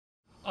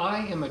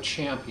I am a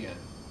champion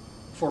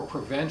for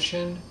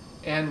prevention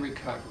and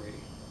recovery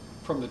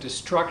from the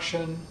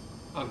destruction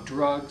of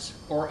drugs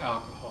or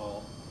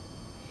alcohol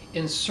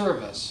in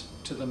service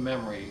to the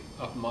memory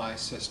of my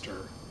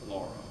sister,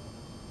 Laura.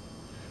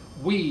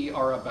 We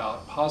are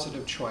about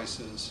positive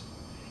choices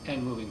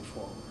and moving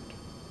forward.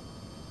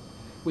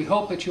 We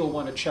hope that you'll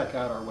want to check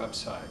out our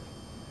website.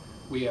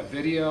 We have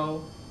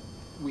video,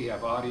 we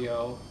have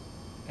audio,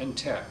 and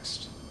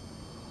text,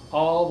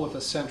 all with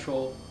a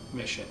central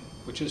mission,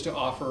 which is to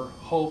offer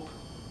hope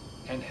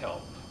and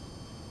help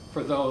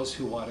for those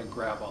who want to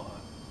grab on.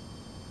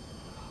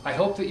 I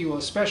hope that you will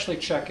especially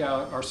check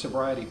out our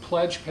Sobriety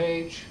Pledge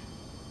page.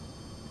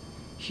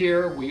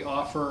 Here we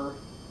offer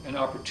an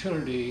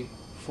opportunity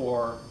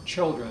for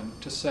children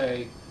to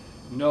say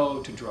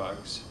no to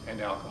drugs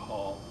and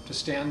alcohol, to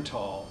stand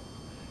tall,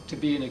 to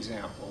be an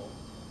example.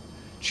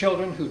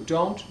 Children who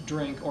don't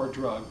drink or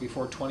drug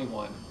before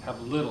 21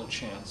 have little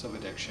chance of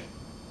addiction.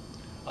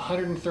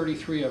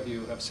 133 of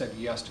you have said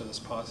yes to this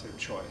positive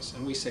choice,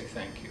 and we say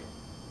thank you.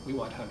 We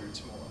want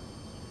hundreds more.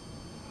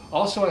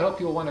 Also, I hope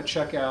you'll want to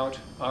check out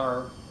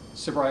our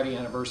Sobriety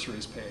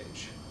Anniversaries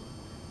page.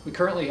 We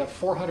currently have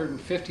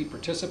 450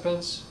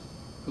 participants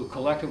who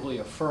collectively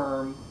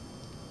affirm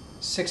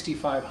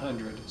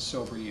 6,500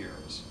 sober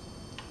years.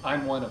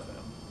 I'm one of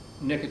them.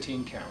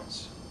 Nicotine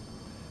counts.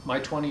 My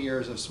 20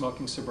 years of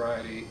smoking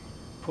sobriety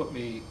put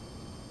me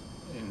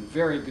in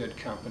very good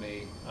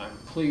company. I'm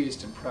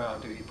pleased and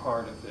proud to be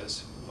part of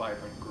this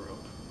vibrant group.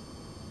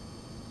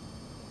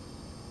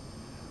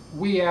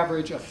 We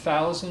average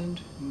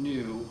 1,000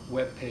 new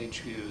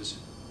webpage views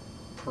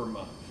per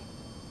month.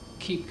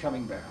 Keep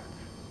coming back.